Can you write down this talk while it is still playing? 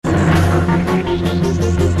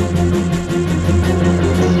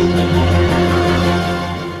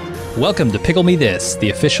Welcome to Pickle Me This, the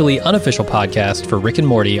officially unofficial podcast for Rick and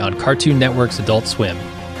Morty on Cartoon Network's Adult Swim.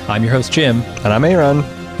 I'm your host, Jim. And I'm Aaron.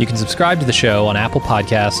 You can subscribe to the show on Apple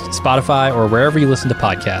Podcasts, Spotify, or wherever you listen to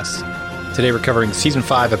podcasts. Today we're covering Season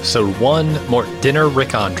 5, Episode 1, Mort Dinner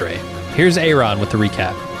Rick Andre. Here's Aaron with the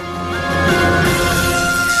recap.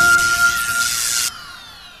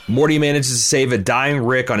 Morty manages to save a dying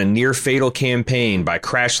Rick on a near-fatal campaign by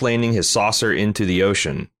crash landing his saucer into the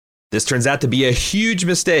ocean. This turns out to be a huge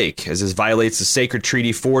mistake, as this violates the sacred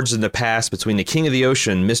treaty forged in the past between the King of the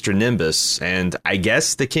Ocean, Mr. Nimbus, and, I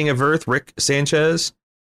guess, the King of Earth, Rick Sanchez.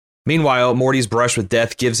 Meanwhile, Morty's brush with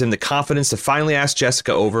death gives him the confidence to finally ask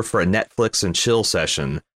Jessica over for a Netflix and chill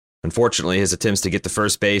session. Unfortunately, his attempts to get to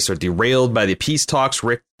first base are derailed by the peace talks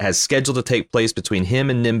Rick has scheduled to take place between him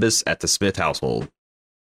and Nimbus at the Smith household.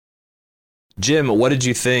 Jim, what did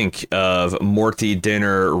you think of Morty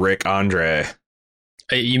Dinner Rick Andre?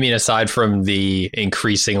 You mean aside from the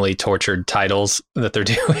increasingly tortured titles that they're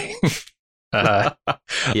doing? I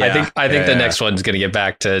think the next one's going to get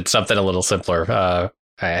back to something a little simpler.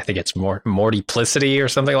 I think it's Mortyplicity or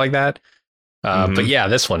something like that. But yeah,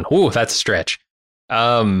 this one, that's a stretch.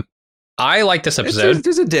 I like this episode.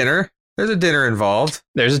 There's a dinner. There's a dinner involved.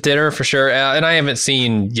 There's a dinner for sure. And I haven't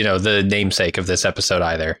seen, the namesake of this episode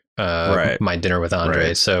either. Right. My Dinner with Andre.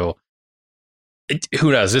 Right. So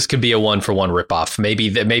who knows? This could be a one-for-one ripoff.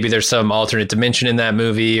 Maybe there's some alternate dimension in that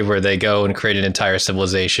movie where they go and create an entire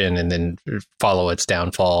civilization and then follow its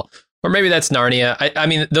downfall. Or maybe that's Narnia. I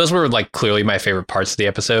mean, those were like clearly my favorite parts of the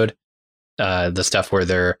episode. The stuff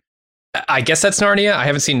where I guess that's Narnia. I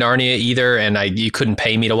haven't seen Narnia either, and you couldn't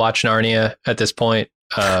pay me to watch Narnia at this point.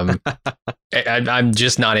 I'm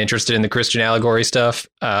just not interested in the Christian allegory stuff.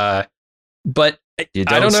 But I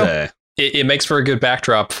don't know. It makes for a good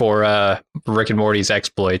backdrop for Rick and Morty's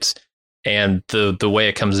exploits and the way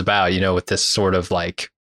it comes about, with this sort of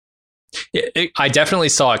like, I definitely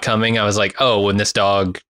saw it coming. I was like, oh, when this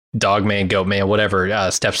dog man, goat man,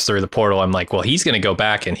 whatever, steps through the portal, I'm like, well, he's going to go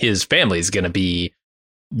back and his family is going to be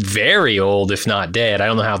very old, if not dead. I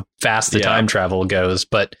don't know how fast the time travel goes,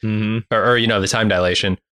 but, or the time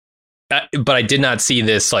dilation. But I did not see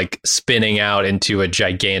this like spinning out into a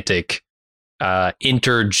gigantic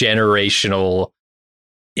intergenerational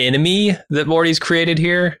enemy that Morty's created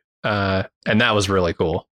here. And that was really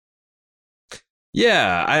cool.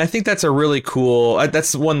 Yeah, I think that's a really cool.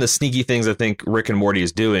 That's one of the sneaky things I think Rick and Morty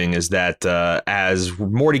is doing is that as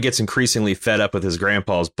Morty gets increasingly fed up with his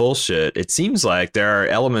grandpa's bullshit, it seems like there are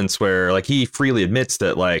elements where like he freely admits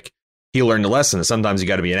that like he learned a lesson. Sometimes you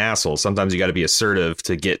got to be an asshole. Sometimes you got to be assertive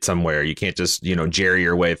to get somewhere. You can't just, jerry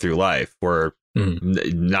your way through life or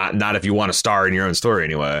not if you want to star in your own story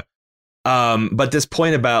anyway. But this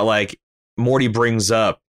point about like Morty brings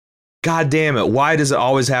up, God damn it, why does it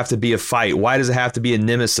always have to be a fight? Why does it have to be a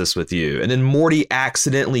nemesis with you? And then Morty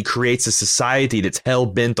accidentally creates a society that's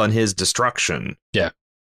hell-bent on his destruction. Yeah.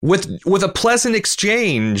 With a pleasant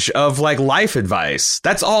exchange of like life advice.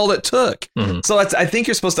 That's all it took. So I think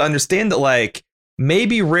you're supposed to understand that like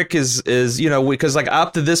maybe Rick is because like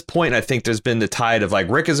up to this point, I think there's been the tide of like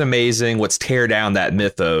Rick is amazing. Let's tear down that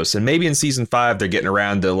mythos. And maybe in season 5, they're getting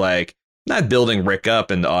around to like not building Rick up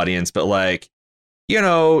in the audience, but like,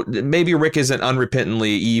 maybe Rick isn't unrepentantly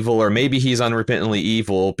evil, or maybe he's unrepentantly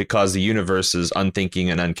evil because the universe is unthinking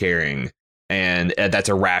and uncaring. And that's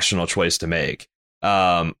a rational choice to make.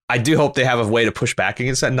 I do hope they have a way to push back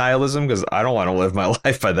against that nihilism, because I don't want to live my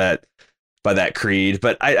life by that creed.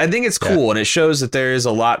 But I think it's cool. And it shows that there is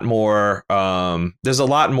a lot more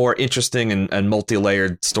interesting and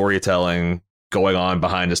multi-layered storytelling going on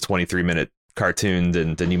behind this 23-minute cartoon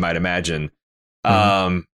than you might imagine.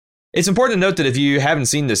 It's important to note that if you haven't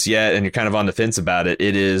seen this yet and you're kind of on the fence about it,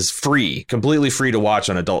 it is free, completely free to watch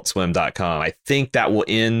on adultswim.com. I think that will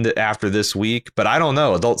end after this week, but I don't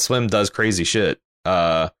know. Adult Swim does crazy shit.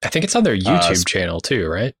 I think it's on their YouTube channel too,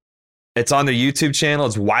 right? It's on their YouTube channel.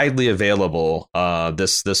 It's widely available,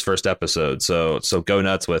 this first episode. So go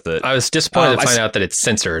nuts with it. I was disappointed to find out that it's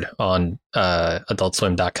censored on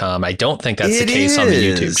adultswim.com. I don't think that's the case on the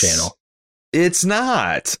YouTube channel. It's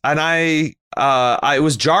not. And it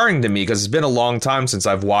was jarring to me because it's been a long time since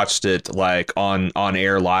I've watched it like on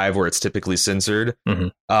air live where it's typically censored.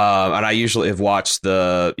 And I usually have watched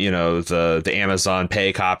the Amazon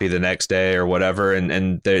Pay copy the next day or whatever.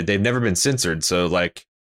 And they've never been censored. So like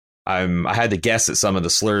I had to guess at some of the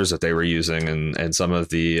slurs that they were using and some of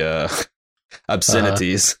the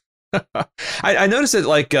obscenities. I noticed that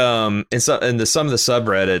like some of the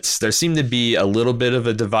subreddits, there seemed to be a little bit of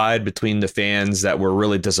a divide between the fans that were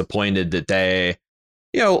really disappointed that they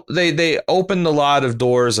they opened a lot of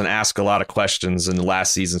doors and asked a lot of questions in the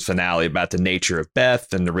last season's finale about the nature of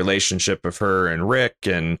Beth and the relationship of her and Rick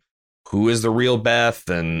and who is the real Beth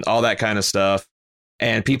and all that kind of stuff.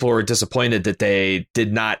 And people were disappointed that they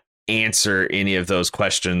did not answer any of those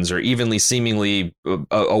questions or evenly seemingly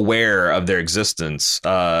aware of their existence.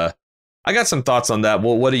 I got some thoughts on that.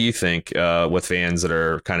 Well, what do you think with fans that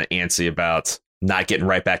are kind of antsy about not getting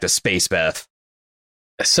right back to Space Beth?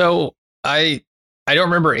 So I don't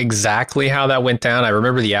remember exactly how that went down. I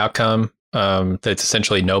remember the outcome. That's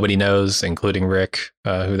essentially nobody knows, including Rick,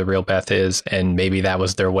 who the real Beth is. And maybe that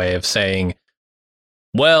was their way of saying,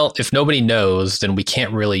 well, if nobody knows, then we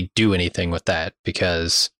can't really do anything with that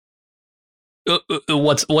because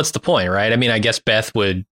what's the point, right? I mean, I guess Beth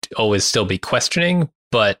would always still be questioning,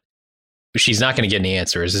 but she's not going to get any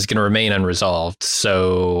answers. It's going to remain unresolved.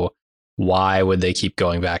 So why would they keep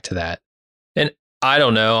going back to that? And I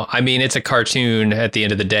don't know. I mean, it's a cartoon at the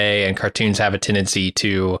end of the day, and cartoons have a tendency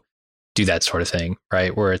to do that sort of thing,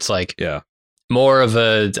 right? Where it's like more of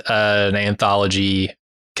an anthology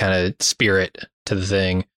kind of spirit to the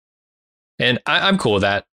thing. And I'm cool with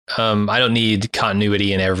that. I don't need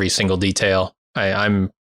continuity in every single detail. I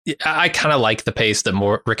kind of like the pace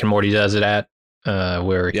that Rick and Morty does it at,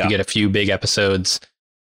 where you get a few big episodes,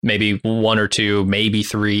 maybe 1 or 2, maybe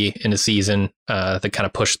 3 in a season that kind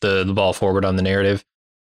of push the ball forward on the narrative.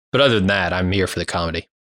 But other than that, I'm here for the comedy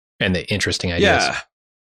and the interesting ideas.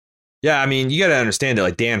 Yeah, I mean, you got to understand that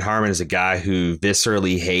like Dan Harmon is a guy who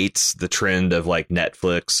viscerally hates the trend of like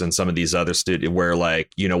Netflix and some of these other studios where like,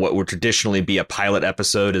 what would traditionally be a pilot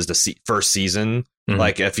episode is the first season. Mm-hmm.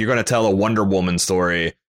 Like if you're going to tell a Wonder Woman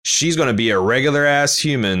story, she's going to be a regular ass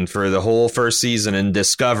human for the whole first season and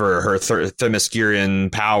discover her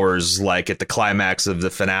Themyscirian powers like at the climax of the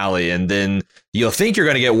finale. And then you'll think you're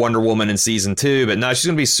going to get Wonder Woman in season 2, but no, she's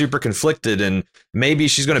going to be super conflicted. And maybe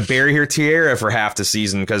she's going to bury her tiara for half the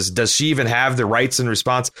season because does she even have the rights and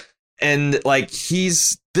response? And like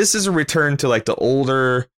this is a return to like the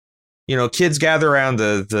older, kids gather around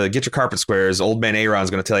the Get Your Carpet Squares. Old man Aaron's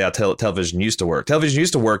going to tell you how television used to work. Television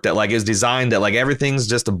used to work that like is designed that like everything's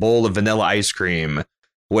just a bowl of vanilla ice cream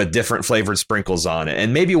with different flavored sprinkles on it.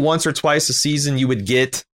 And maybe once or twice a season you would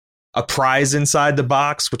get a prize inside the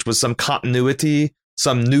box, which was some continuity,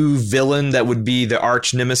 some new villain that would be the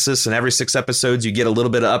arch nemesis. And every 6 episodes you get a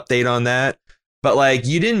little bit of update on that. But like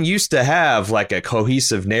you didn't used to have like a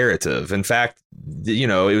cohesive narrative. In fact,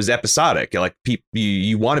 it was episodic. Like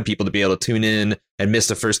you wanted people to be able to tune in and miss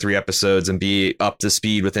the first 3 episodes and be up to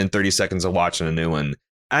speed within 30 seconds of watching a new one.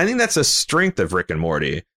 I think that's a strength of Rick and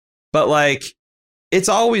Morty. But like it's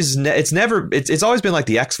always been like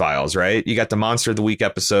the X-Files, right? You got the Monster of the Week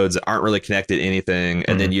episodes that aren't really connected to anything,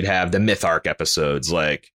 and then you'd have the Myth Arc episodes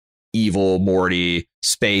like Evil Morty,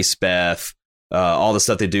 Space Beth. All the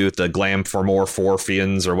stuff they do with the Glam for More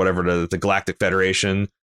Forfians or whatever, the Galactic Federation.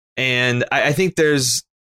 And I think there's,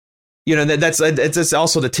 it's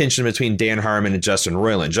also the tension between Dan Harmon and Justin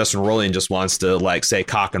Roiland. Justin Roiland just wants to like say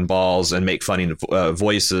cock and balls and make funny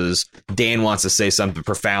voices. Dan wants to say something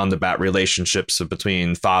profound about relationships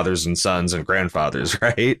between fathers and sons and grandfathers,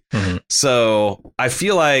 right? Mm-hmm. So I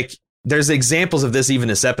feel like there's examples of this even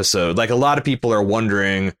this episode. Like a lot of people are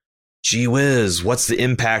wondering, gee whiz, what's the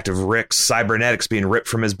impact of Rick's cybernetics being ripped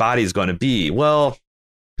from his body is going to be? Well,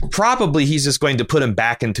 probably he's just going to put him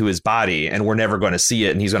back into his body and we're never going to see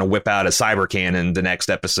it. And he's going to whip out a cyber cannon the next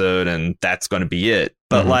episode and that's going to be it.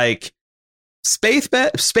 But like Space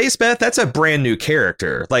Beth, that's a brand new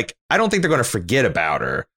character. Like, I don't think they're going to forget about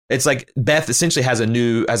her. It's like Beth essentially has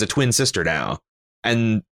a twin sister now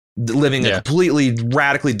and living a completely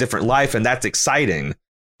radically different life. And that's exciting.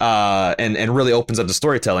 And really opens up the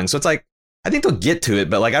storytelling. So it's like, I think they'll get to it,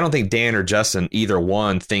 but like, I don't think Dan or Justin, either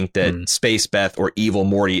one, think that Space Beth or Evil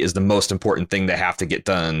Morty is the most important thing they have to get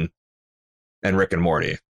done in Rick and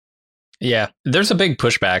Morty. Yeah, there's a big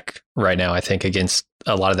pushback right now, I think, against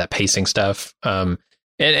a lot of that pacing stuff. And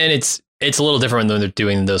it's a little different when they're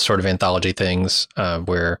doing those sort of anthology things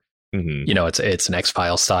where, it's an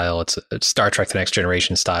X-Files style, it's a Star Trek The Next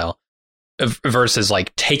Generation style versus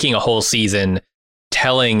like taking a whole season,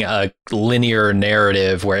 telling a linear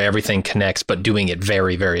narrative where everything connects, but doing it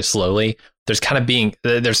very, very slowly. There's starting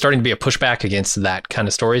to be a pushback against that kind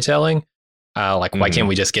of storytelling. Why can't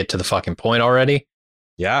we just get to the fucking point already?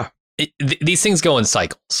 Yeah. These things go in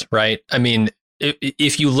cycles, right? I mean,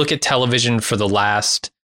 if you look at television for the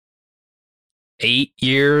last 8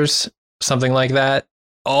 years, something like that,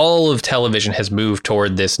 all of television has moved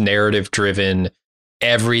toward this narrative driven,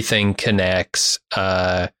 everything connects,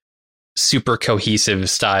 super cohesive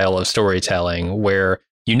style of storytelling where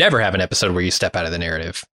you never have an episode where you step out of the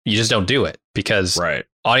narrative. You just don't do it because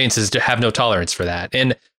audiences have no tolerance for that.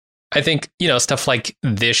 And I think, stuff like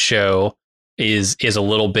this show is a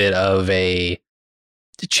little bit of a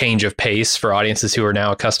change of pace for audiences who are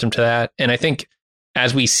now accustomed to that. And I think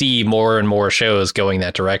as we see more and more shows going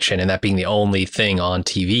that direction and that being the only thing on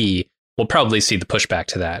TV, we'll probably see the pushback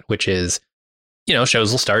to that, which is,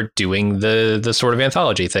 shows will start doing the sort of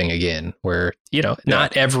anthology thing again, where,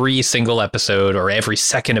 not every single episode or every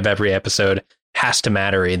second of every episode has to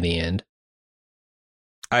matter in the end.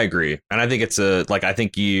 I agree. And I think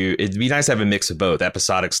it'd be nice to have a mix of both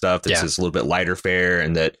episodic stuff that's just a little bit lighter fare,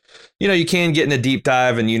 and that, you can get in a deep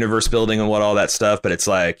dive and universe building and all that stuff. But it's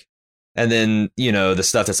like, and then, the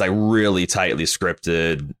stuff that's like really tightly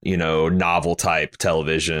scripted, novel type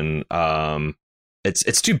television.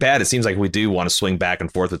 It's too bad. It seems like we do want to swing back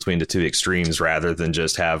and forth between the two extremes rather than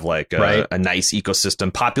just have like a nice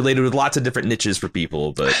ecosystem populated with lots of different niches for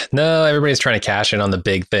people. But no, everybody's trying to cash in on the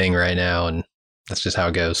big thing right now. And that's just how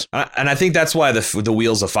it goes. And I think that's why the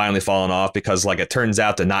wheels have finally fallen off, because like it turns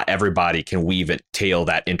out that not everybody can weave a tale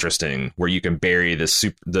that interesting where you can bury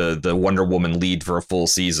the Wonder Woman lead for a full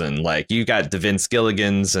season. Like you got the Vince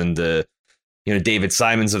Gilligans and the David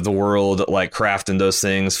Simons of the world, like crafting those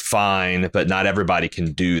things fine, but not everybody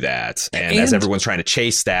can do that. And as everyone's trying to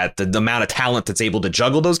chase that, the amount of talent that's able to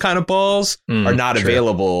juggle those kind of balls are not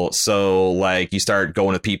available. So like you start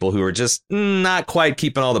going to people who are just not quite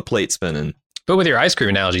keeping all the plates spinning. But with your ice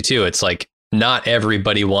cream analogy, too, it's like not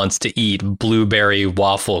everybody wants to eat blueberry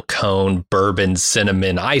waffle cone, bourbon,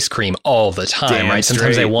 cinnamon ice cream all the time. Damn right.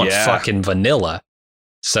 Sometimes they want fucking vanilla.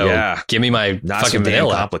 So give me my not fucking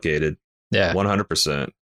vanilla. Complicated. Yeah,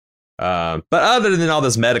 100%. But other than all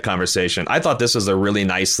this meta conversation, I thought this was a really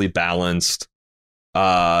nicely balanced,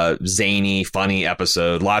 zany, funny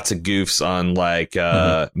episode. Lots of goofs on like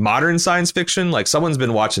modern science fiction. Like someone's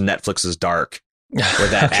been watching Netflix's Dark.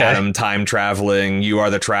 With that Adam time traveling, you are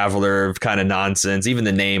the traveler kind of nonsense. Even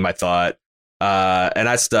the name, I thought, and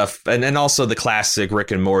that stuff, and also the classic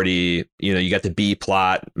Rick and Morty. You got the B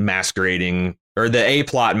plot masquerading, or the A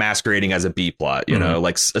plot masquerading as a B plot.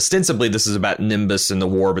 Like ostensibly this is about Nimbus and the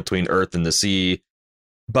war between Earth and the sea,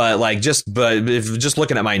 but if just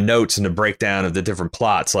looking at my notes and the breakdown of the different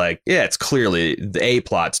plots, like it's clearly the A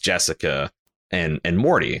plot's Jessica and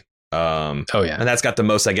Morty. And that's got the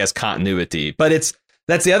most, I guess, continuity. But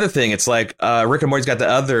that's the other thing. It's like Rick and Morty's got the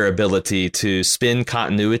other ability to spin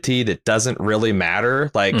continuity that doesn't really matter.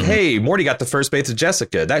 Like, hey, Morty got the first base of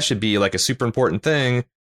Jessica. That should be like a super important thing.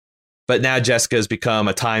 But now Jessica has become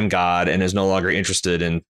a time god and is no longer interested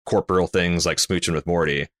in corporeal things like smooching with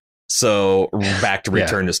Morty. So back to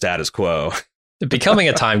return to status quo. Becoming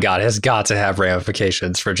a time god has got to have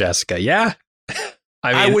ramifications for Jessica. Yeah.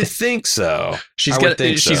 I would think so. She's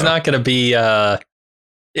not going to be, I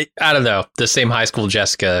don't know, the same high school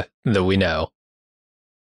Jessica that we know.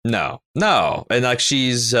 No. And like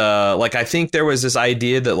she's I think there was this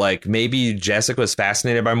idea that like maybe Jessica was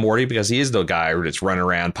fascinated by Morty because he is the guy that's running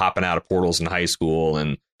around popping out of portals in high school,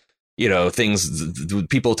 and things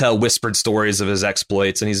people tell whispered stories of his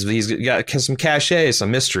exploits, and he's got some cachet, some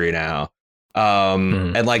mystery now.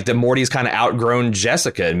 And like the Morty's kind of outgrown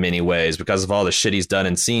Jessica in many ways because of all the shit he's done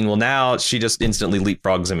and seen. Well, now she just instantly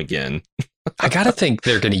leapfrogs him again. I gotta think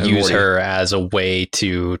they're going to use Morty. Her as a way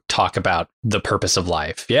to talk about the purpose of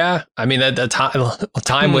life. Yeah, I mean, the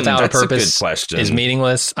time without a purpose is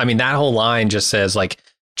meaningless. I mean, that whole line just says like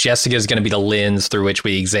Jessica is going to be the lens through which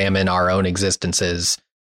we examine our own existences,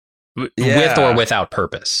 with or without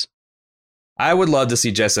purpose. I would love to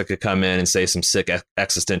see Jessica come in and say some sick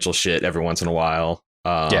existential shit every once in a while.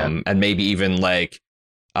 And maybe even like,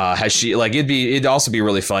 has she like it'd also be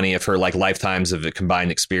really funny if her like lifetimes of a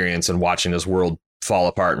combined experience and watching this world fall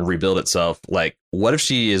apart and rebuild itself. Like, what if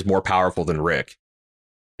she is more powerful than Rick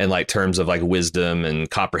in like terms of like wisdom and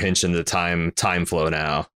comprehension of the time flow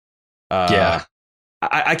now?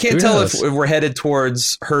 I can't tell if we're headed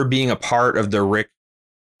towards her being a part of the Rick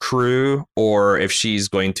crew or if she's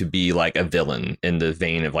going to be like a villain in the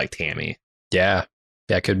vein of like Tammy. Yeah,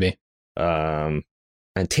 that could be. And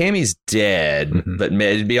Tammy's dead, but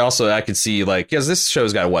it'd be also, I could see like, because this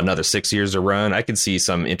show's got another 6 years to run. I could see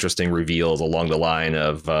some interesting reveals along the line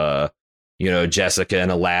of, Jessica in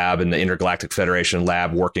a lab in the Intergalactic Federation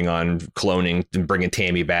lab working on cloning and bringing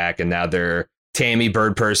Tammy back. And now they're Tammy,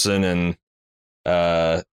 Bird Person,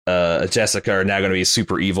 and Jessica are now going to be a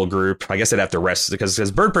super evil group. I guess they'd have to rest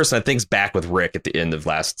because Bird Person, I think, is back with Rick at the end of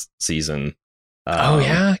last season.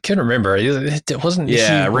 I can't remember. It wasn't.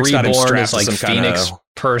 Yeah, Rick's got him strapped as like Phoenix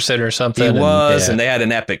person or something. And they had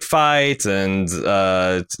an epic fight, and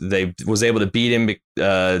they was able to beat him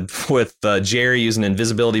with Jerry using an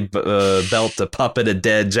invisibility belt to puppet a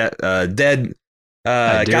dead. God damn it!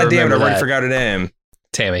 I already forgot her name.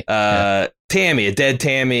 Tammy. Tammy, a dead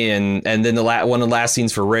Tammy, and then one of the last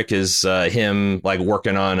scenes for Rick is him like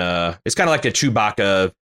working on it's kind of like a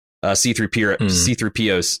Chewbacca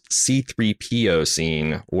C-3PO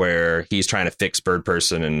scene where he's trying to fix Bird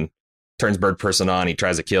Person and turns Bird Person on. He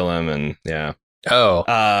tries to kill him, and yeah. So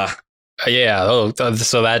that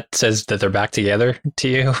says that they're back together to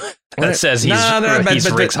you. That says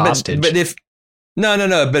he's Rick's hostage. But if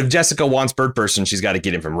but if Jessica wants Bird Person, she's got to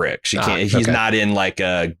get him from Rick. She can't. He's not in like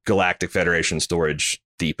a Galactic Federation storage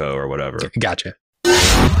depot or whatever. Gotcha.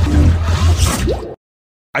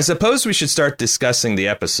 I suppose we should start discussing the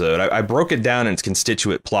episode. I broke it down into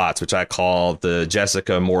constituent plots, which I call the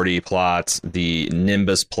Jessica Morty plot, the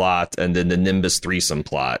Nimbus plot, and then the Nimbus threesome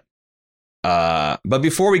plot. But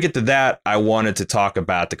before we get to that, I wanted to talk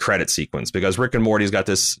about the credit sequence, because Rick and Morty's got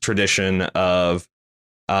this tradition of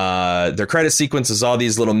their credit sequence is all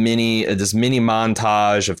these little mini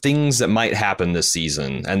montage of things that might happen this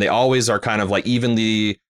season. And they always are kind of like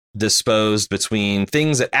evenly disposed between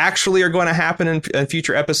things that actually are going to happen in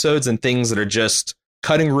future episodes and things that are just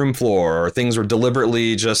cutting room floor, or things were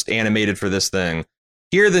deliberately just animated for this thing.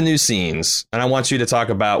 Here are the new scenes, and I want you to talk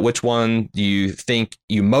about which one you think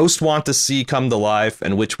you most want to see come to life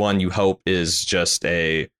and which one you hope is just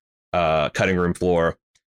a cutting room floor.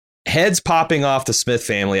 Heads popping off the Smith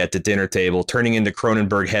family at the dinner table, turning into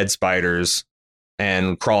Cronenberg head spiders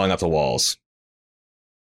and crawling up the walls.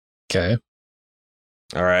 Okay.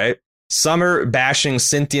 All right. Summer bashing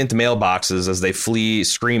sentient mailboxes as they flee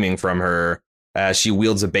screaming from her as she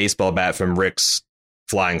wields a baseball bat from Rick's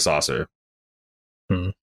flying saucer.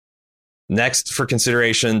 Next for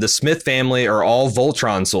consideration, the Smith family are all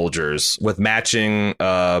Voltron soldiers with matching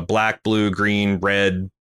black, blue, green,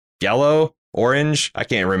 red, yellow, orange. I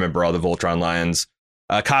can't remember all the Voltron lines.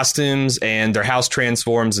 Costumes, and their house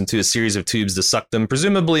transforms into a series of tubes to suck them,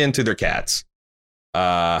 presumably into their cats.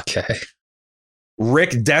 Okay.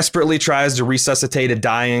 Rick desperately tries to resuscitate a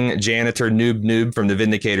dying janitor Noob from the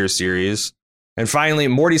Vindicator series. And finally,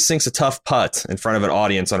 Morty sinks a tough putt in front of an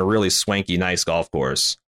audience on a really swanky, nice golf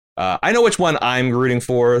course. I know which one I'm rooting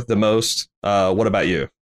for the most. What about you?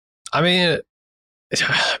 I mean,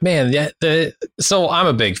 man, so I'm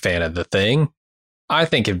a big fan of The Thing. I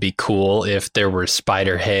think it'd be cool if there were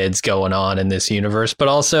spider heads going on in this universe, but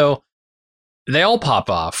also they all pop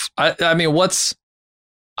off. I mean,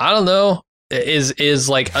 I don't know. Is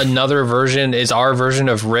like another version, is our version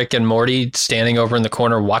of Rick and Morty standing over in the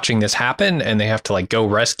corner watching this happen, and they have to like go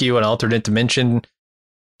rescue an alternate dimension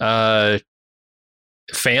family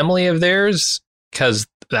of theirs, because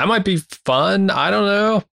that might be fun. I don't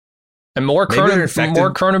know. And more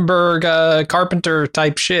Cronenberg Carpenter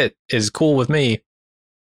type shit is cool with me.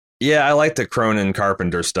 Yeah, I like the Cronin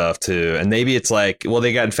Carpenter stuff too. And maybe it's like, well,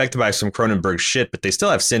 they got infected by some Cronenberg shit, but they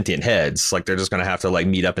still have sentient heads. Like they're just going to have to like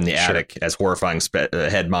meet up in the attic as horrifying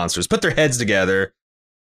head monsters, put their heads together,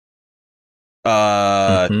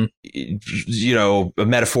 you know,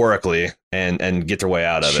 metaphorically, and get their way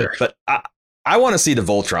out of it. But I want to see the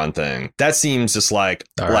Voltron thing. That seems just like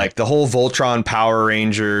the whole Voltron Power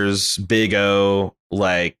Rangers, Big O,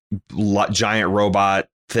 like giant robot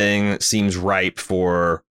thing seems ripe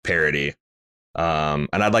for parody. And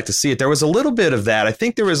I'd like to see it. There was a little bit of that. I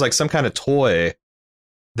think there was like some kind of toy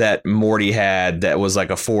that Morty had that was like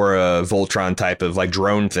a Voltron type of like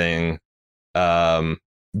drone thing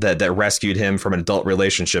that rescued him from an adult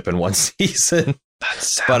relationship in one season. That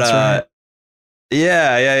sounds right.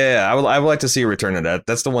 Yeah. I would like to see a return of that.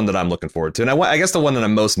 That's the one that I'm looking forward to. And I guess the one that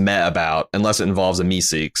I'm most meh about, unless it involves a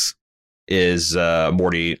Meeseeks, is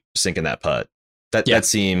Morty sinking that putt. That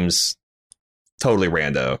seems totally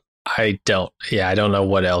rando. I don't know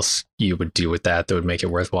what else you would do with that would make it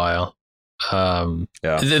worthwhile.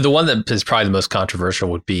 The one that is probably the most controversial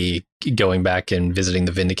would be going back and visiting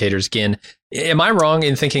the Vindicators again. Am I wrong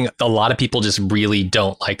in thinking a lot of people just really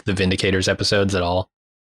don't like the Vindicators episodes at all?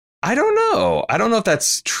 I don't know. I don't know if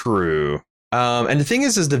that's true. And the thing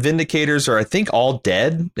is the Vindicators are, I think, all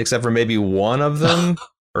dead except for maybe one of them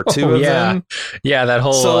or two of them. Yeah, that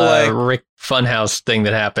whole Rick Funhouse thing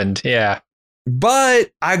that happened. Yeah.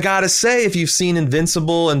 But I gotta say, if you've seen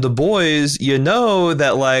Invincible and The Boys, you know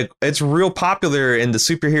that like it's real popular in the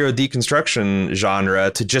superhero deconstruction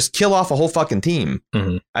genre to just kill off a whole fucking team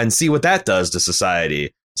and see what that does to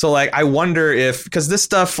society. So like, I wonder if, because this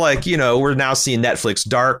stuff, like, you know, we're now seeing Netflix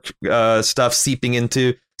dark stuff seeping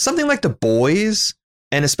into something like The Boys.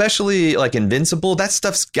 And especially like Invincible, that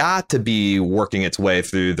stuff's got to be working its way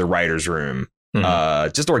through the writer's room,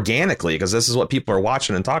 just organically, because this is what people are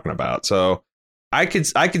watching and talking about. So I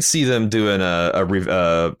could see them doing a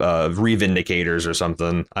Revindicators or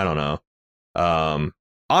something. I don't know.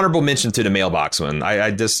 Honorable mention to the mailbox one.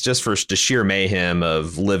 I just for the sheer mayhem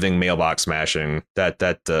of living mailbox smashing.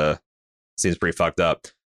 That seems pretty fucked up.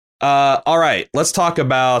 All right, let's talk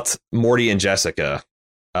about Morty and Jessica.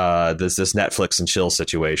 This Netflix and chill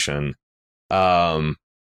situation.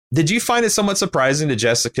 Did you find it somewhat surprising that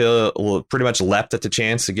Jessica pretty much leapt at the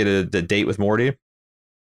chance to get a date with Morty?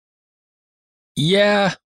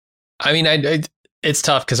 Yeah, I mean, it's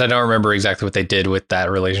tough because I don't remember exactly what they did with that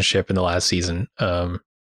relationship in the last season.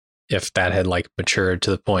 If that had like matured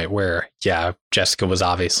to the point where, yeah, Jessica was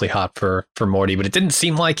obviously hot for Morty, but it didn't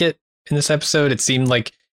seem like it in this episode. It seemed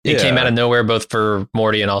like it came out of nowhere, both for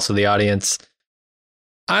Morty and also the audience.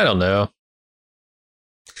 I don't know.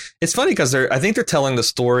 It's funny because I think they're telling the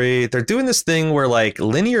story. They're doing this thing where like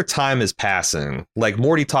linear time is passing. Like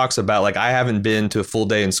Morty talks about like, I haven't been to a full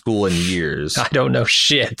day in school in years. I don't know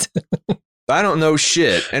shit. I don't know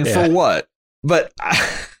shit. And for what? But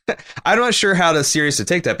I'm not sure how serious to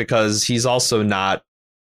take that because he's also not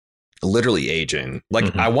literally aging.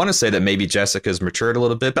 Like I want to say that maybe Jessica's matured a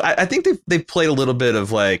little bit, but I think they've played a little bit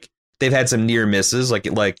of like they've had some near misses. Like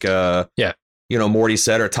you know, Morty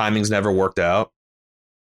said our timing's never worked out.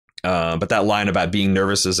 But that line about being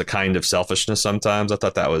nervous is a kind of selfishness sometimes. I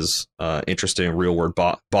thought that was interesting, real word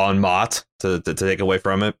bon mot to take away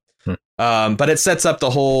from it. But it sets up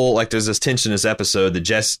the whole, like there's this tension in this episode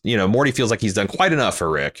that Morty feels like he's done quite enough for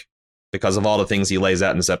Rick because of all the things he lays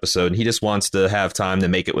out in this episode. And he just wants to have time to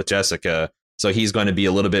make it with Jessica. So he's going to be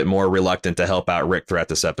a little bit more reluctant to help out Rick throughout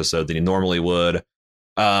this episode than he normally would.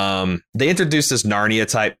 They introduced this Narnia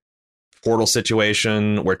type portal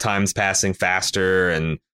situation where time's passing faster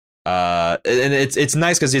and it's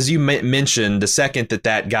nice because as you mentioned, the second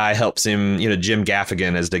that guy helps him, you know, Jim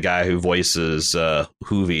Gaffigan is the guy who voices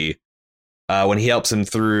Hoovy. When he helps him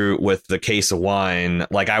through with the case of wine,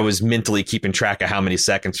 like I was mentally keeping track of how many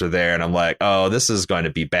seconds are there. And I'm like, oh, this is going to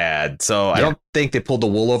be bad. So I don't think they pulled the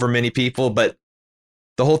wool over many people. But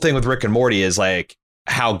the whole thing with Rick and Morty is like,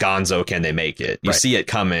 how gonzo can they make it? You see it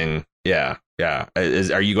coming. Yeah. Yeah.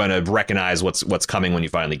 Are you going to recognize what's coming when you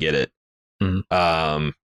finally get it?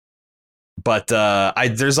 But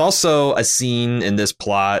there's also a scene in this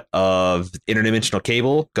plot of interdimensional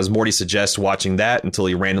cable because Morty suggests watching that until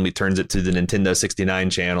he randomly turns it to the Nintendo 69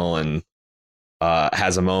 channel and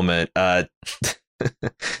has a moment. I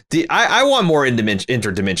want more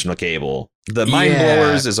interdimensional cable. The Mind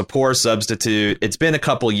Blowers is a poor substitute. It's been a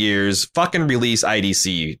couple years. Fucking release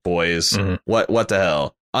IDC, boys. What the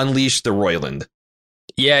hell? Unleash the Roiland.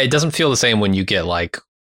 Yeah, it doesn't feel the same when you get like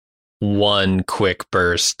one quick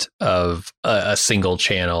burst of a single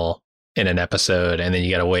channel in an episode and then you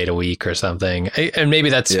gotta wait a week or something. And maybe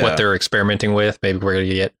that's what they're experimenting with. Maybe we're gonna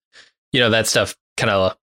get, you know, that stuff kind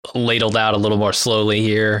of ladled out a little more slowly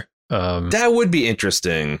here. That would be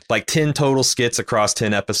interesting. Like 10 total skits across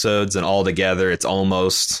 10 episodes and all together it's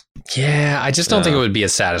almost. Yeah, I just don't think it would be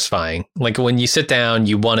as satisfying. Like when you sit down,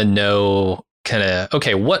 you want to know kind of,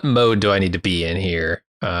 okay, what mode do I need to be in here?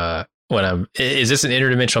 Is this an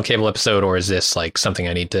interdimensional cable episode or is this like something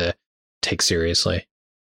I need to take seriously?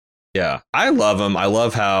 Yeah, I love them. I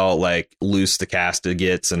love how like loose the cast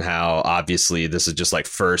gets and how obviously this is just like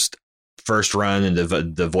first run into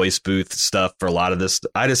the voice booth stuff for a lot of this.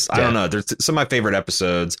 I don't know. There's some of my favorite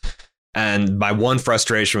episodes. And my one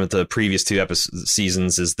frustration with the previous two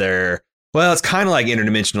seasons is it's kind of like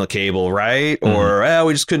interdimensional cable, right? Or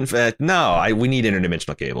we just couldn't. We need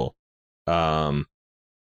interdimensional cable.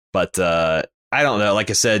 But I don't know. Like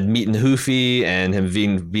I said, meeting Hoofy and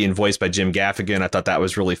him being voiced by Jim Gaffigan, I thought that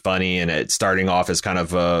was really funny. And it starting off as kind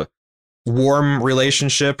of a warm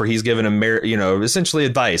relationship where he's giving him, essentially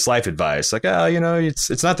life advice. Like,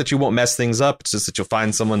 it's not that you won't mess things up. It's just that you'll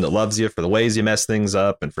find someone that loves you for the ways you mess things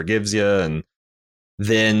up and forgives you. And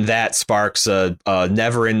then that sparks a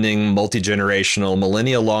never-ending, multi-generational,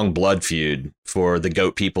 millennia-long blood feud for the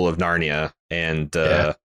goat people of Narnia and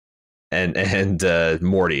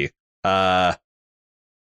Morty.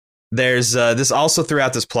 There's this also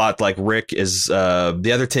throughout this plot, like Rick is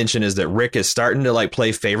the other tension is that Rick is starting to like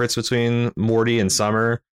play favorites between Morty and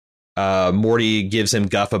Summer. Morty gives him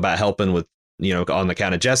guff about helping with, on the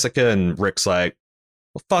count of Jessica, and Rick's like,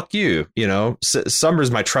 well, fuck you.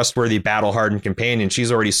 Summer's my trustworthy, battle hardened companion.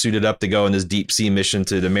 She's already suited up to go on this deep sea mission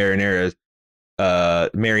to the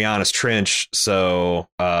Marianas Trench. So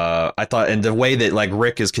I thought, and the way that like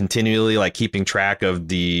Rick is continually like keeping track of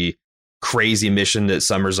the crazy mission that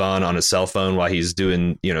Summer's on his cell phone while he's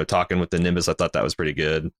doing, talking with the Nimbus. I thought that was pretty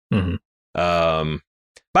good. Mm-hmm.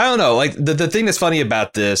 But I don't know, like the thing that's funny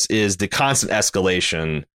about this is the constant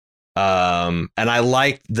escalation. And I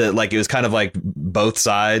liked that, like, it was kind of like both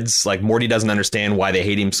sides. Like, Morty doesn't understand why they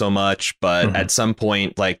hate him so much, but at some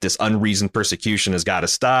point, like, this unreasoned persecution has got to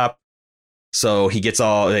stop. So he gets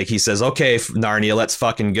all, like, he says, okay, Narnia, let's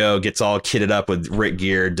fucking go. Gets all kitted up with Rick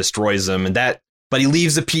gear, destroys them, but he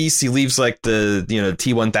leaves a piece. He leaves like the,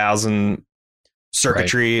 T-1000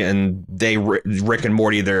 circuitry, and Rick and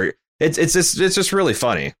Morty, it's just really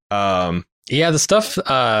funny. Yeah, the stuff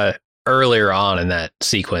earlier on in that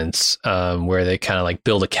sequence, where they kind of like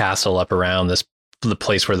build a castle up around the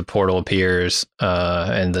place where the portal appears,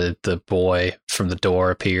 and the boy from the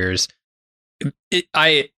door appears.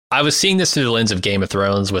 I was seeing this through the lens of Game of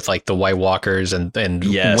Thrones with like the White Walkers and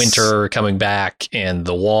yes. Winter coming back and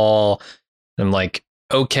the Wall. I'm like,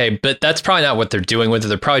 okay, but that's probably not what they're doing with it.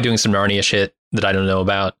 They're probably doing some Narnia shit that I don't know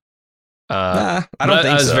about. I don't think so.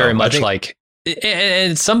 I was very much like,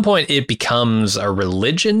 and at some point it becomes a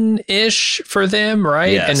religion-ish for them,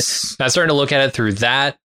 right? Yes. And I was starting to look at it through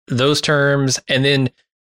those terms, and then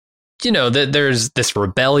there's this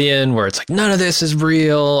rebellion where it's like none of this is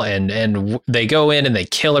real, and they go in and they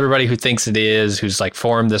kill everybody who thinks it is, who's like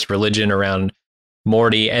formed this religion around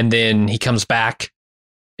Morty, and then he comes back,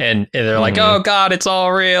 and they're like, oh God, it's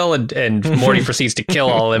all real, and Morty proceeds to kill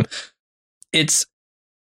all of them. It's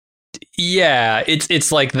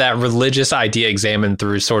like that religious idea examined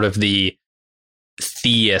through sort of the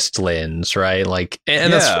theist lens, right? Like,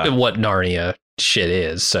 and that's what Narnia shit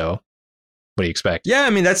is. So what do you expect? Yeah, I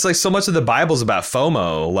mean, that's like so much of the Bible's about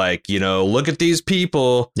FOMO. Like, look at these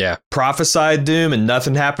people. Yeah. Prophesied doom and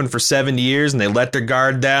nothing happened for 70 years and they let their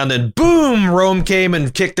guard down. Then boom, Rome came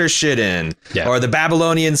and kicked their shit in. Yeah. Or the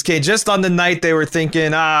Babylonians came just on the night they were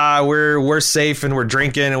thinking, we're safe and we're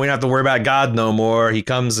drinking and we don't have to worry about God no more. He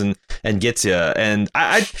comes and gets you. And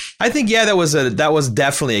I think, that was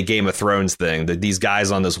definitely a Game of Thrones thing. That these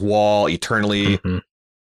guys on this wall eternally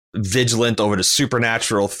vigilant over the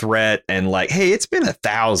supernatural threat, and like, hey, it's been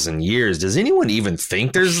 1,000 years. Does anyone even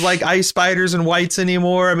think there's like ice spiders and whites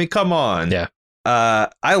anymore? I mean, come on. Yeah.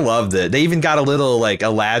 I loved it. They even got a little like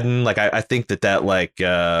Aladdin. Like, I think that like,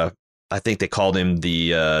 I think they called him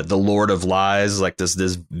the Lord of Lies, like this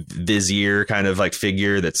vizier kind of like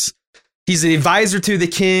figure he's the advisor to the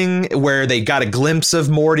king, where they got a glimpse of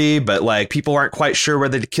Morty, but like people aren't quite sure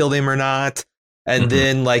whether to kill him or not. And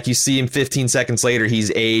then, like, you see him 15 seconds later,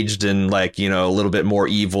 he's aged and, like, a little bit more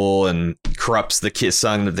evil and corrupts the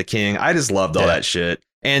son of the king. I just loved all that shit.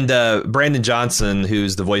 And Brandon Johnson,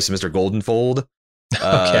 who's the voice of Mr. Goldenfold,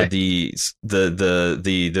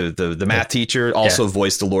 the math teacher, also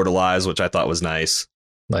voiced the Lord of Lies, which I thought was nice.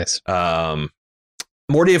 Nice.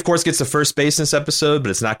 Morty, of course, gets the first base in this episode, but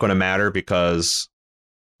it's not going to matter because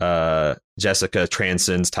Jessica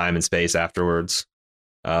transcends time and space afterwards.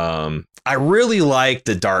 I really like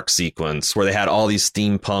the dark sequence where they had all these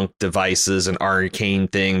steampunk devices and arcane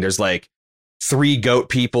thing. There's like 3 goat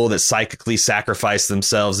people that psychically sacrifice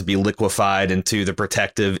themselves to be liquefied into the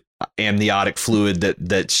protective amniotic fluid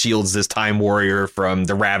that shields this time warrior from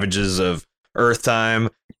the ravages of Earth time.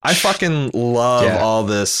 I fucking love all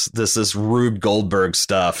this Rube Goldberg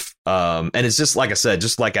stuff. And it's just, like I said,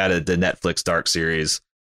 just like out of the Netflix Dark series.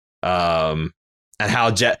 And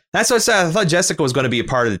how that's what I said. I thought Jessica was going to be a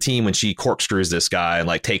part of the team when she corkscrews this guy and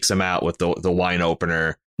like takes him out with the wine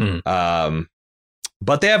opener.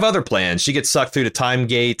 But they have other plans. She gets sucked through the time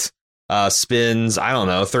gate, spins,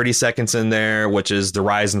 30 seconds in there, which is the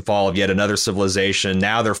rise and fall of yet another civilization.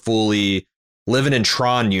 Now they're fully living in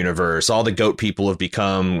Tron universe. All the goat people have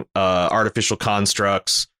become artificial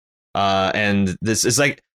constructs. And this is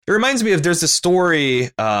like, it reminds me of, there's this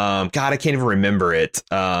story. God, I can't even remember it.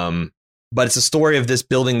 But it's a story of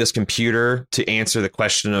building this computer to answer the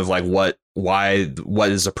question of like, what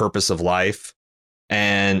is the purpose of life?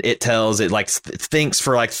 And it thinks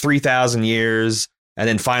for like 3,000 years and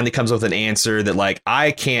then finally comes up with an answer that like,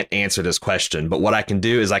 I can't answer this question, but what I can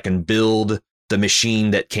do is I can build the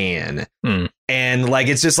machine that can. And like,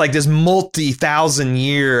 it's just like this multi-thousand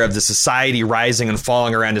year of the society rising and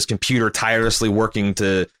falling around this computer, tirelessly working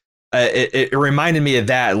to, it reminded me of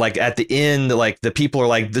that. Like at the end, like the people are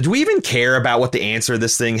like, do we even care about what the answer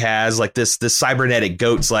this thing has? Like this cybernetic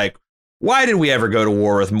goat's like, why did we ever go to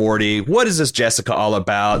war with Morty? What is this Jessica all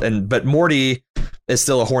about? But Morty is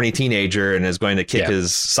still a horny teenager and is going to kick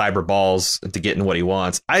his cyber balls to get in what he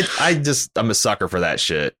wants. I'm a sucker for that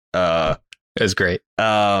shit. It was great.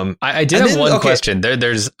 I did have one question.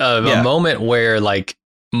 There's a moment where like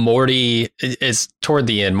Morty is toward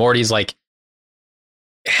the end. Morty's like,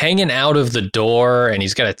 hanging out of the door, and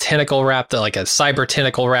he's got a tentacle wrapped, like a cyber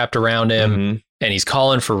tentacle wrapped around him, and he's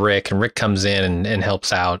calling for Rick, and Rick comes in and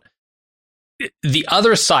helps out. The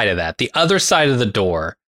other side of that, the other side of the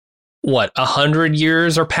door, 100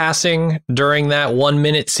 years are passing during that 1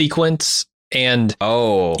 minute sequence. And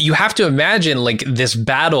you have to imagine like this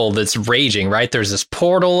battle that's raging, right? There's this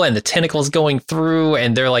portal and the tentacles going through,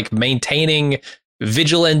 and they're like maintaining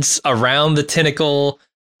vigilance around the tentacle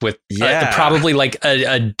with probably like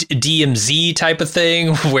a DMZ type of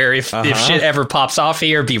thing where if shit ever pops off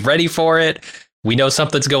here, be ready for it. We know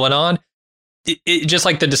something's going on. It just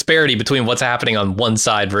like the disparity between what's happening on one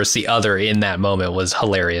side versus the other in that moment was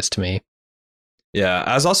hilarious to me. Yeah,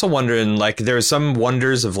 I was also wondering, like, there's some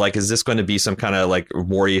wonders of, like, is this going to be some kind of, like,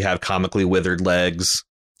 where you have comically withered legs?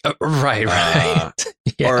 Right.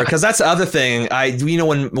 Or, because that's the other thing,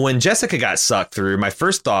 when Jessica got sucked through, my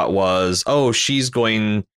first thought was, she's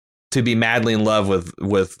going to be madly in love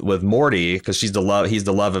with Morty, because he's the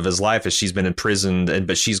love of his life, as she's been imprisoned,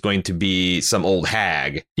 but she's going to be some old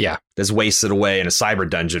hag. Yeah. That's wasted away in a cyber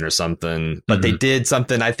dungeon or something. But they did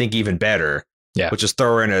something, I think, even better. Yeah, which is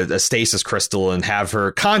throw her in a stasis crystal and have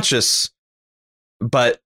her conscious,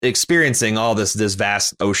 but experiencing all this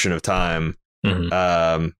vast ocean of time.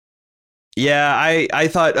 I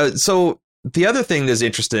thought so. The other thing that's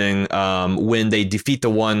interesting, when they defeat the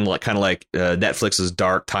one kind of like Netflix's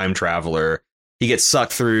Dark time traveler, he gets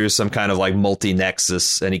sucked through some kind of like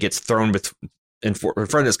multi-nexus, and he gets thrown in front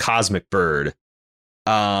of this cosmic bird.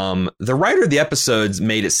 The writer of the episodes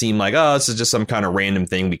made it seem like, this is just some kind of random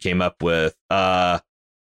thing we came up with.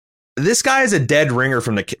 This guy is a dead ringer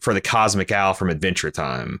for the Cosmic Owl from Adventure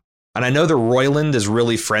Time. And I know that Roiland is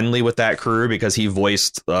really friendly with that crew because he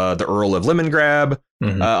voiced the Earl of Lemongrab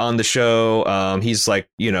on the show. He's like,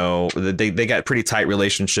 they got pretty tight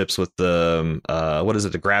relationships with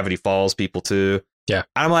the Gravity Falls people too. Yeah,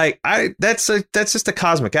 I'm like, that's just a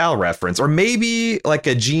Cosmic Owl reference, or maybe like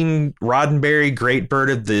a Gene Roddenberry Great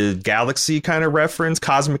Bird of the Galaxy kind of reference,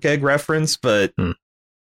 Cosmic Egg reference. But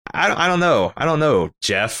I don't know,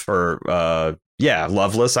 Jeff, or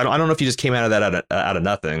Loveless. I don't know if you just came out of that out of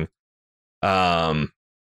nothing.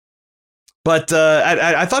 But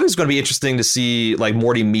I thought it was going to be interesting to see like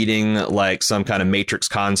Morty meeting like some kind of Matrix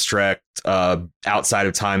construct outside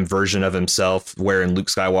of time version of himself wearing Luke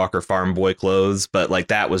Skywalker farm boy clothes. But like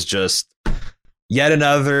that was just yet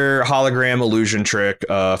another hologram illusion trick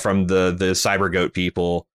from the Cyber Goat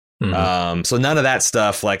people. So none of that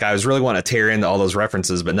stuff, like I was really wanting to tear into all those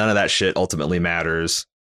references, but none of that shit ultimately matters.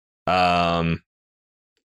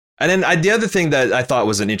 And then the other thing that I thought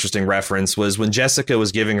was an interesting reference was when Jessica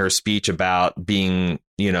was giving her speech about being,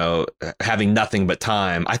 having nothing but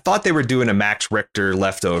time. I thought they were doing a Max Richter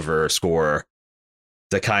leftover score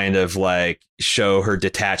to kind of like show her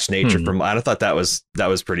detached nature from. I thought that was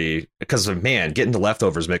pretty, because man, getting the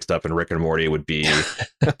leftovers mixed up in Rick and Morty would be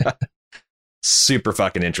super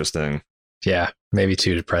fucking interesting. Yeah, maybe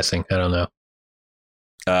too depressing. I don't know.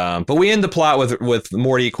 But we end the plot with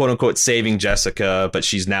Morty, quote unquote, saving Jessica, but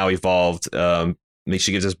she's now evolved.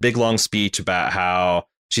 She gives this big long speech about how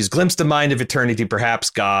she's glimpsed a mind of eternity,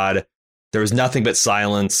 perhaps God. There was nothing but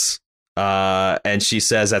silence. And she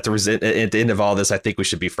says at the end of all this, I think we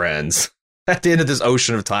should be friends. At the end of this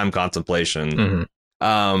ocean of time contemplation.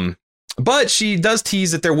 But she does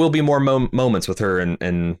tease that there will be more moments with her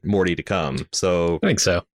and Morty to come. So I think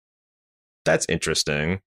so. That's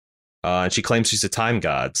interesting. And she claims she's a time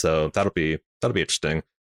god, so that'll be interesting.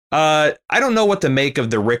 I don't know what to make of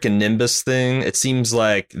the Rick and Nimbus thing. It seems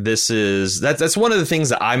like that's one of the things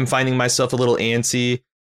that I'm finding myself a little antsy.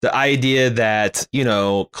 The idea that,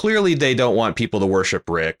 clearly they don't want people to worship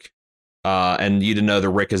Rick, and you to know that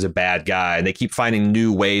Rick is a bad guy, and they keep finding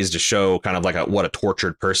new ways to show kind of like what a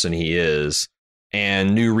tortured person he is,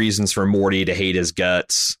 and new reasons for Morty to hate his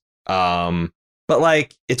guts. But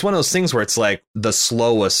like, it's one of those things where it's like the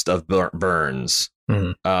slowest of burns.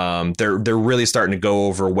 They're really starting to go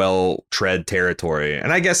over well-tread territory.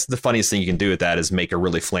 And I guess the funniest thing you can do with that is make a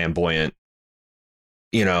really flamboyant,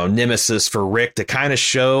 nemesis for Rick to kind of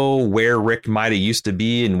show where Rick might have used to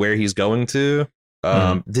be and where he's going to.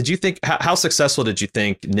 Did you think, how successful did you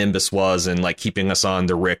think Nimbus was in like keeping us on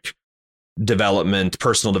the Rick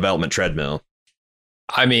personal development treadmill?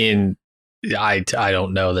 I mean, I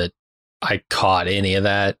don't know that I caught any of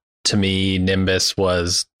that. To me, Nimbus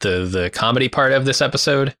was the comedy part of this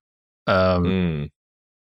episode, and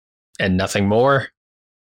nothing more.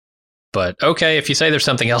 But okay, if you say there's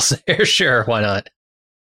something else there, sure, why not?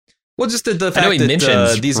 Well, just the fact I know he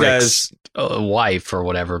mentions these Rick's wife or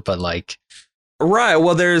whatever, but like, right.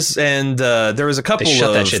 Well, there was a couple. They shut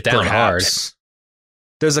of that shit down hard.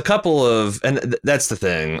 there's a couple of, and that's the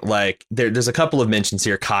thing, like there's a couple of mentions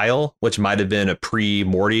here. Kyle, which might have been a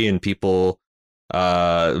pre-Morty, and people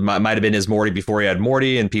might have been his Morty before he had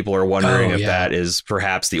Morty, and people are wondering if that is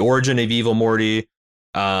perhaps the origin of evil Morty.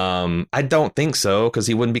 I don't think so, because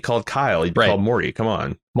he wouldn't be called Kyle. He'd be called Morty. Come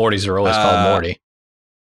on. Mortys are always called Morty.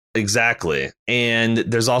 Exactly. And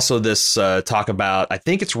there's also this talk about, I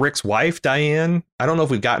think it's Rick's wife, Diane. I don't know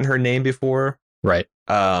if we've gotten her name before. Right.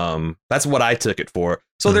 That's what I took it for.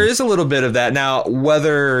 So there is a little bit of that. Now,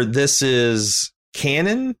 whether this is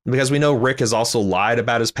canon, because we know Rick has also lied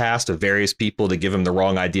about his past to various people to give him the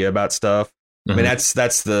wrong idea about stuff. I mean, that's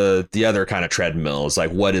the other kind of treadmill, is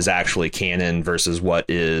like what is actually canon versus what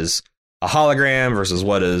is a hologram versus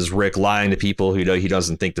what is Rick lying to people who he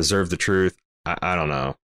doesn't think deserve the truth. I don't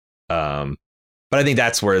know. But I think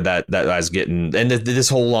that's where that I was getting. And this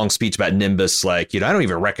whole long speech about Nimbus, like, I don't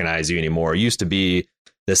even recognize you anymore. It used to be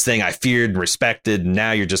this thing I feared and respected. And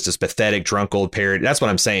now you're just this pathetic, drunk old parrot. That's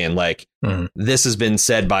what I'm saying. Like, this has been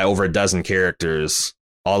said by over a dozen characters,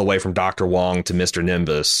 all the way from Dr. Wong to Mr.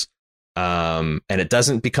 Nimbus. And it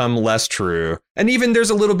doesn't become less true. And even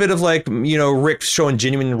there's a little bit of like, Rick showing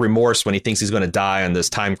genuine remorse when he thinks he's going to die on this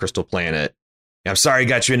time crystal planet. I'm sorry I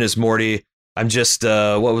got you in this, Morty. I'm just,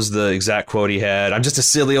 what was the exact quote he had? I'm just a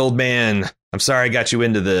silly old man. I'm sorry I got you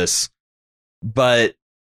into this. But,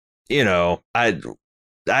 I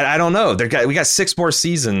don't know. We got 6 more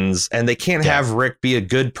seasons, and they can't have Rick be a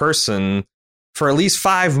good person for at least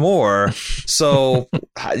 5 more. So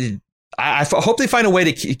I hope they find a way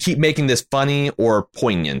to keep making this funny or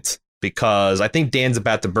poignant, because I think Dan's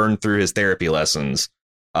about to burn through his therapy lessons,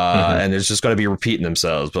 and it's just going to be repeating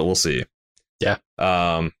themselves, but we'll see. Yeah.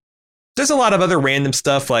 There's a lot of other random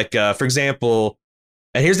stuff, like, for example,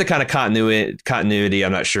 and here's the kind of continuity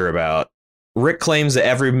I'm not sure about. Rick claims that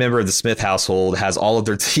every member of the Smith household has all of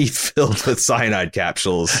their teeth filled with cyanide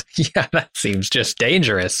capsules. Yeah, that seems just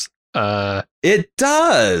dangerous. It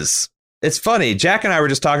does. It's funny. Jack and I were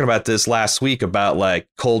just talking about this last week about like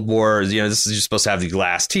Cold War. This is, you're supposed to have the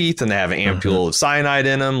glass teeth and they have an ampule of cyanide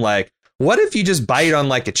in them. Like, what if you just bite on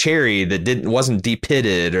like a cherry that wasn't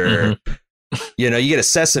de-pitted, or you get a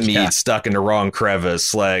sesame stuck in the wrong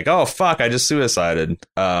crevice? Like, oh fuck, I just suicided.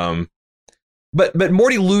 But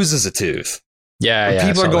Morty loses a tooth. Yeah.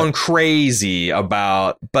 People are going crazy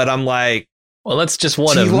about. But I'm like, well, that's just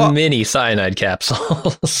one of many cyanide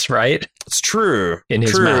capsules, right? It's true. In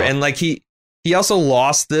his mouth. And like he also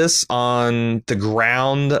lost this on the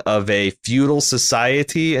ground of a feudal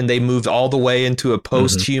society, and they moved all the way into a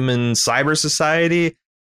post-human cyber society.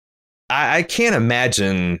 I can't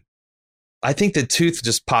imagine. I think the tooth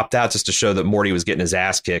just popped out just to show that Morty was getting his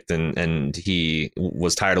ass kicked, and he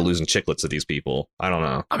was tired of losing chiclets to these people. I don't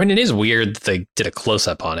know. I mean, it is weird that they did a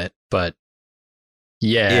close-up on it, but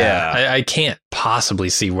yeah. I can't possibly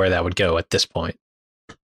see where that would go at this point.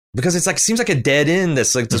 Because it's like, seems like a dead end.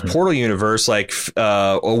 That's like this portal universe. Like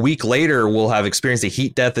a week later, we'll have experienced the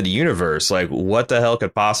heat death of the universe. Like, what the hell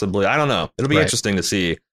could possibly? I don't know. It'll be interesting to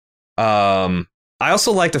see. I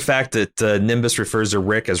also like the fact that Nimbus refers to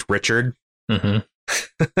Rick as Richard. Is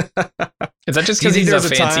that just because he's a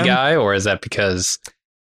fancy guy, or is that because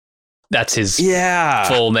that's his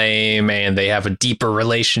full name and they have a deeper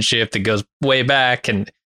relationship that goes way back?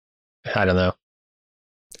 And I don't know.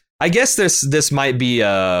 I guess this might be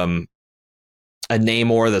a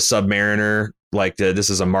Namor the Submariner. Like this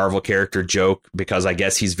is a Marvel character joke, because I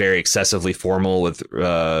guess he's very excessively formal with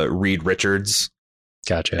Reed Richards.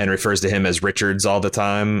 Gotcha. And refers to him as Richards all the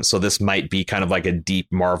time. So this might be kind of like a deep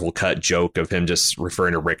Marvel cut joke of him just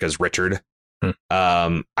referring to Rick as Richard.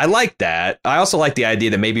 I like that. I also like the idea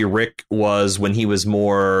that maybe Rick was, when he was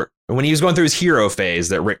going through his hero phase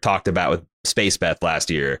that Rick talked about with Space Beth last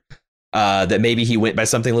year, that maybe he went by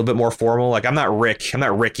something a little bit more formal. Like, I'm not Rick. I'm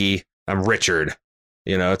not Ricky. I'm Richard.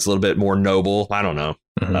 It's a little bit more noble. I don't know.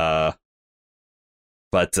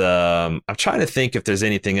 But I'm trying to think if there's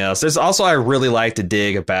anything else. There's also, I really like to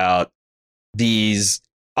dig about these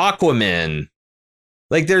Aquamen.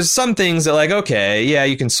 Like, there's some things that, like, okay, yeah,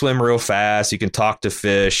 you can swim real fast. You can talk to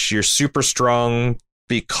fish. You're super strong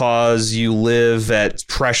because you live at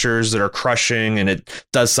pressures that are crushing, and it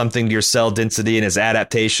does something to your cell density and its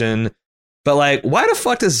adaptation. But, like, why the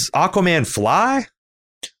fuck does Aquaman fly?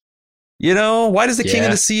 Why does the King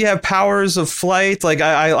of the Sea have powers of flight? Like,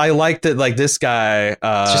 I like that, like, this guy,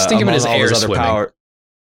 just think of it as air swimming.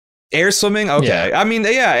 Air swimming? Okay. Yeah. I mean,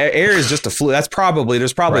 air is just a fluid. There's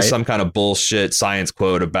probably some kind of bullshit science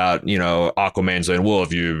quote about, Aquaman saying, well,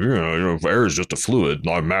 if if air is just a fluid,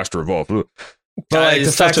 I'm master of all fluid. But like,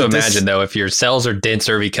 it's tough to imagine, though, if your cells are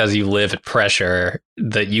denser because you live at pressure,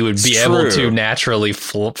 that you would be able to naturally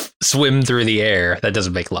swim through the air. That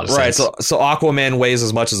doesn't make a lot of sense. Right. So Aquaman weighs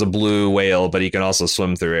as much as a blue whale, but he can also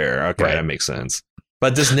swim through air. Okay, that makes sense.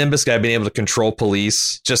 But this Nimbus guy being able to control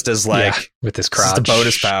police just as like with his crotch, the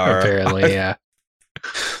bonus power. Apparently, yeah.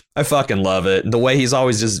 I fucking love it. The way he's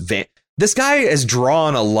always just this guy is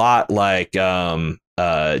drawn a lot like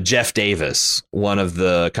Jeff Davis, one of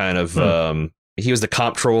the kind of he was the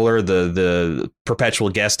comptroller, the perpetual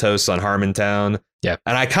guest host on Harmontown. Yeah.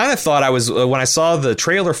 And I kind of thought when I saw the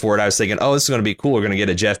trailer for it, I was thinking, oh, this is going to be cool. We're going to get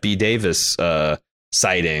a Jeff B. Davis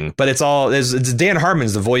sighting. But it's Dan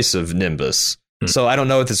Harmon's the voice of Nimbus. So I don't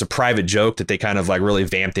know if it's a private joke that they kind of like really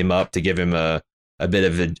vamped him up to give him a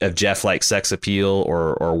bit of Jeff-like sex appeal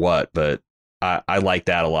or what. But I like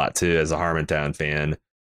that a lot, too, as a Harmontown fan.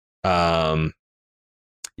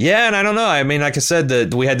 Yeah, and I don't know. I mean, like I said,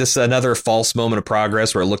 that we had another false moment of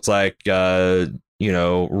progress where it looked like,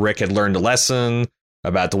 Rick had learned a lesson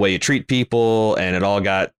about the way you treat people, and it all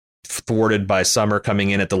got thwarted by Summer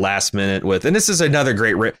coming in at the last minute and this is another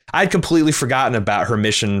great I'd completely forgotten about her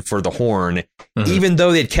mission for the horn, even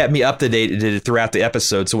though they'd kept me up to date throughout the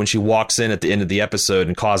episode. So when she walks in at the end of the episode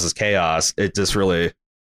and causes chaos, it just really,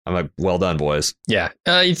 I'm like, well done, boys. Yeah.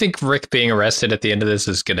 You think Rick being arrested at the end of this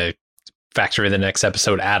is going to factor in the next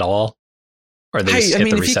episode at all? Or they just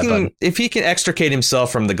hit the reset button? If he can extricate himself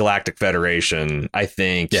from the Galactic Federation, I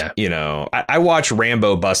think, I watched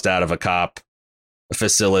Rambo bust out of a cop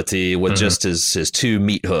facility with just his two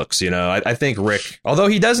meat hooks. I think Rick, although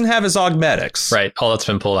he doesn't have his augmetics, right, all that's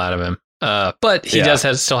been pulled out of him, but he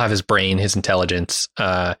does still have his brain, his intelligence,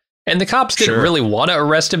 and the cops didn't really want to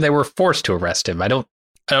arrest him. They were forced to arrest him. I don't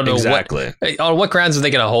know exactly on what grounds are they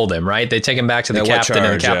going to hold him, right? They take him back to the captain,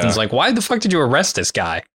 and the captain's like, why the fuck did you arrest this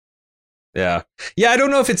guy? Yeah, I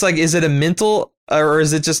don't know if it's like, is it a mental, or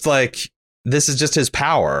is it just like, this is just his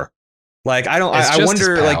power? Like, I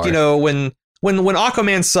wonder, like, when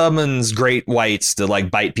Aquaman summons great whites to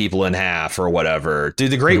like bite people in half or whatever, do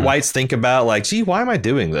the great whites think about like, gee, why am I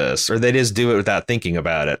doing this? Or they just do it without thinking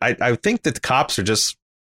about it? I think that the cops are just,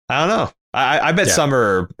 I don't know. I bet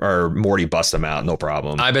Summer or Morty bust them out, no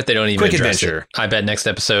problem. I bet they don't even Quick address adventure. It. I bet next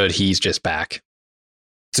episode he's just back.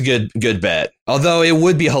 It's a good bet. Although it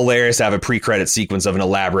would be hilarious to have a pre-credit sequence of an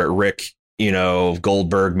elaborate Rick,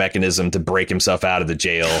 Goldberg mechanism to break himself out of the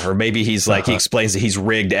jail. Or maybe he's like, he explains that he's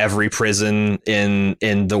rigged every prison in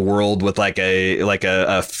the world with like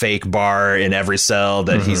a fake bar in every cell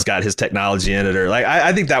that he's got his technology in it. Or like,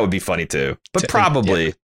 I think that would be funny too, but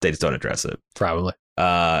probably they just don't address it. Probably.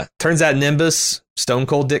 Turns out Nimbus, stone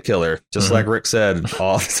cold dick killer, just like Rick said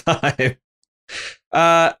all the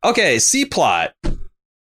time. Okay. C plot.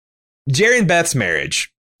 Jerry and Beth's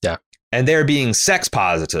marriage. Yeah. And they're being sex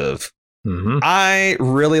positive. I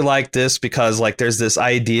really like this because like there's this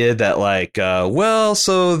idea that like,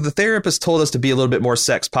 so the therapist told us to be a little bit more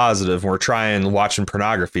sex positive when we're trying watching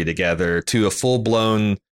pornography together, to a full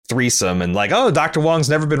blown threesome, and like, oh, Dr. Wong's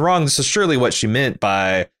never been wrong. This is surely what she meant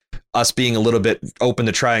by us being a little bit open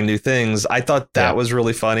to trying new things. I thought that was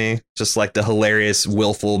really funny. Just like the hilarious,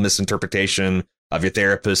 willful misinterpretation of your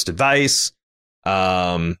therapist's advice.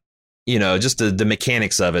 Just the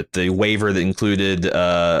mechanics of it, the waiver that included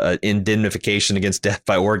indemnification against death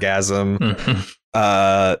by orgasm.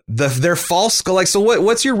 They're false. Like, so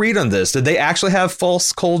what's your read on this? Did they actually have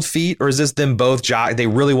false cold feet, or is this them both they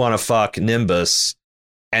really want to fuck Nimbus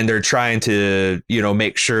and they're trying to,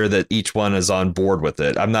 make sure that each one is on board with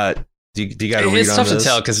it? I'm not. Do you got to read on this? It's tough to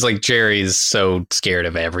tell because like Jerry's so scared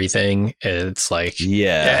of everything. It's like,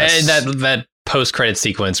 and that post-credit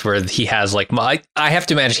sequence where he has like I have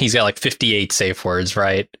to imagine he's got like 58 safe words,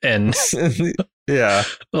 right? And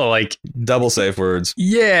like double safe words.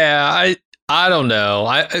 Yeah, I don't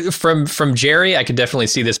know. From Jerry, I could definitely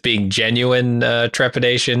see this being genuine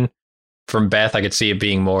trepidation. From Beth, I could see it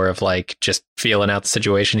being more of like just feeling out the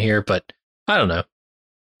situation here, but I don't know.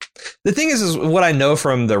 The thing is what I know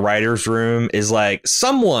from the writer's room is like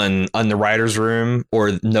someone on the writer's room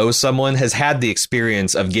or knows someone has had the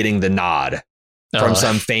experience of getting the nod from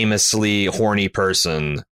some famously horny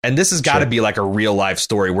person. And this has got to be like a real life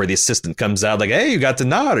story where the assistant comes out like, hey, you got the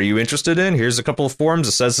nod. Are you interested in? Here's a couple of forms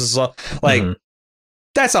that says this is all like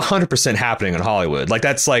that's 100% happening in Hollywood. Like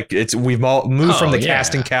that's like we've all moved from the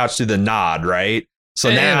casting couch to the nod. Right. So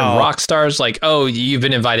now rock stars like, oh, you've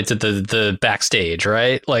been invited to the backstage,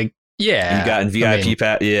 right? Like, yeah, you got in VIP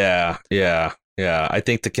pass. Yeah. I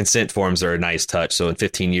think the consent forms are a nice touch. So in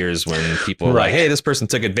 15 years, when people are like, hey, this person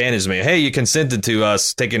took advantage of me. Hey, you consented to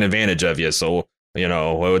us taking advantage of you. So,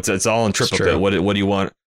 it's all in triplicate. What do you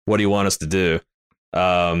want? What do you want us to do?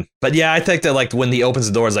 But yeah, I think that like when he opens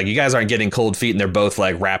the doors, like you guys aren't getting cold feet, and they're both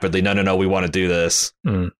like rapidly, no, we want to do this.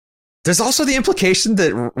 There's also the implication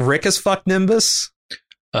that Rick has fucked Nimbus.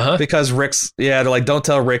 Because Rick's, they're like, don't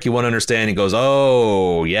tell Rick, you won't understand. He goes,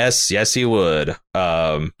 oh, yes, he would.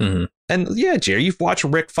 And yeah, Jerry, you've watched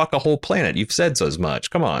Rick fuck a whole planet. You've said so as much.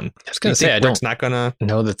 Come on. I was going to say, Rick's not gonna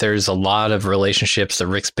know that there's a lot of relationships that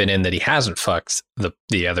Rick's been in that he hasn't fucked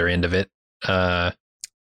the other end of it.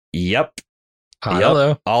 Yep. I don't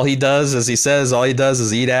know. All he does is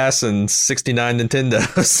eat ass and 69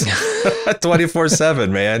 Nintendos 24/7,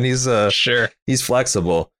 man. He's he's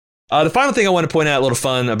flexible. The final thing I want to point out, a little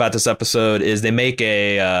fun about this episode, is they make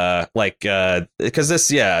a because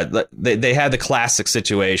they had the classic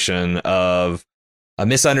situation of a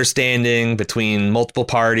misunderstanding between multiple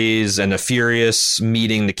parties and a furious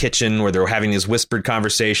meeting in the kitchen where they're having these whispered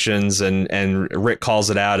conversations, and Rick calls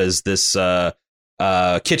it out as this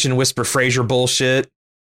kitchen whisper Frasier bullshit,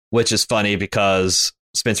 which is funny because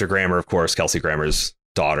Spencer Grammer, of course, Kelsey Grammer's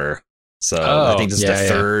daughter. So I think this is the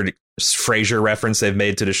third Frasier reference they've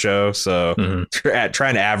made to the show. So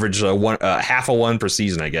trying to average half a one per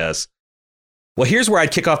season, I guess. Well, here's where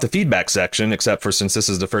I'd kick off the feedback section, except for since this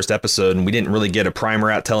is the first episode and we didn't really get a primer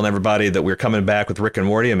out telling everybody that we're coming back with Rick and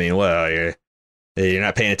Morty. I mean, well, you're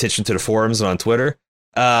not paying attention to the forums and on Twitter.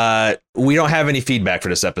 We don't have any feedback for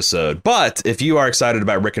this episode, but if you are excited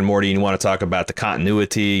about Rick and Morty and you want to talk about the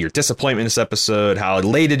continuity, your disappointment in this episode, how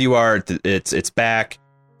elated you are, it's back.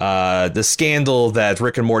 The scandal that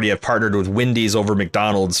Rick and Morty have partnered with Wendy's over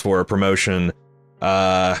McDonald's for a promotion.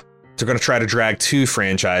 They're going to try to drag two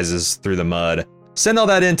franchises through the mud. Send all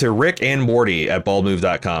that in to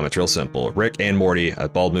rickandmorty@baldmove.com. It's real simple.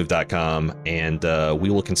 rickandmorty@baldmove.com. And we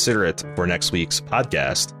will consider it for next week's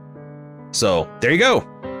podcast. So there you go.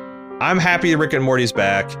 I'm happy Rick and Morty's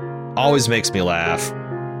back. Always makes me laugh.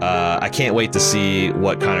 I can't wait to see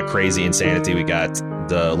what kind of crazy insanity we got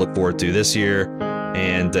to look forward to this year.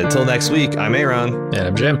 And until next week, I'm Aaron. And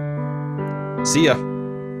I'm Jim. See ya.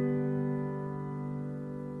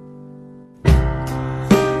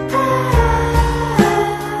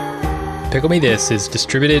 Pickle Me This is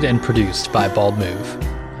distributed and produced by Bald Move.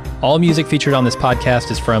 All music featured on this podcast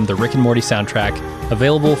is from the Rick and Morty soundtrack,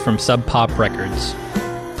 available from Sub Pop Records.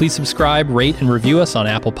 Please subscribe, rate, and review us on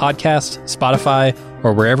Apple Podcasts, Spotify,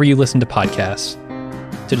 or wherever you listen to podcasts.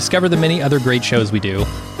 To discover the many other great shows we do,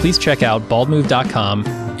 please check out baldmove.com.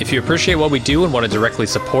 If you appreciate what we do and want to directly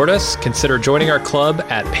support us, consider joining our club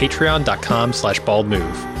at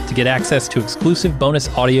patreon.com/baldmove to get access to exclusive bonus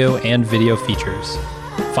audio and video features.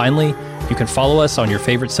 Finally, you can follow us on your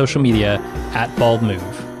favorite social media @baldmove.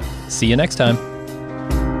 See you next time.